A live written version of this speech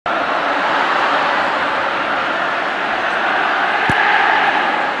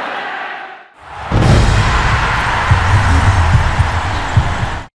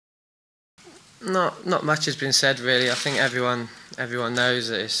Not much has been said really. I think everyone knows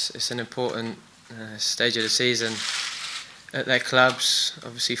that it's an important stage of the season at their clubs.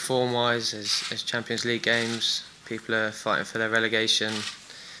 Obviously, form-wise, as Champions League games, people are fighting for their relegation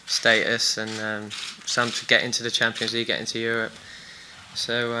status, and some to get into the Champions League, get into Europe.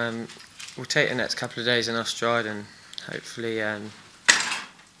 So we'll take the next couple of days in our stride and hopefully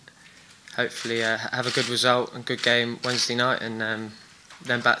have a good result and good game Wednesday night, and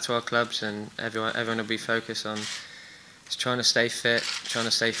then back to our clubs, and everyone will be focused on just trying to stay fit, trying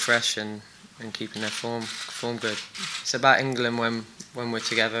to stay fresh, and keeping their form good. It's about England when we're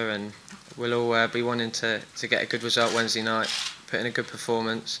together, and we'll all be wanting to get a good result Wednesday night, put in a good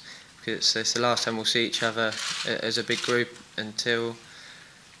performance, because it's the last time we'll see each other as a big group until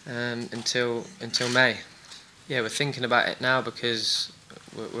May. Yeah, we're thinking about it now because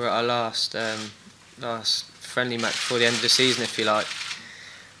we're at our last friendly match before the end of the season, if you like.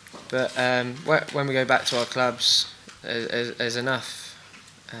 But when we go back to our clubs, there's enough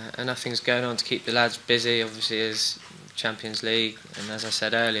things going on to keep the lads busy. Obviously, there's Champions League, and as I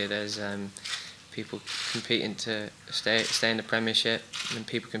said earlier, there's people competing to stay in the Premiership, and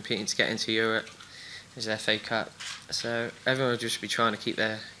people competing to get into Europe. There's the FA Cup, so everyone will just be trying to keep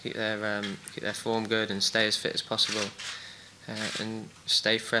their form good and stay as fit as possible, and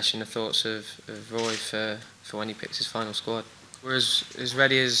stay fresh in the thoughts of Roy for when he picks his final squad. We're as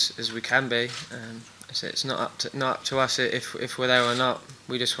ready as we can be. It's not up to us if we're there or not.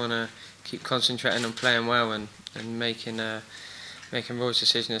 We just want to keep concentrating on playing well and making Roy's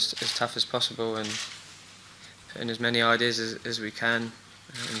decision as tough as possible, and putting as many ideas as we can,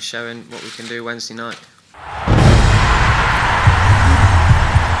 and showing what we can do Wednesday night.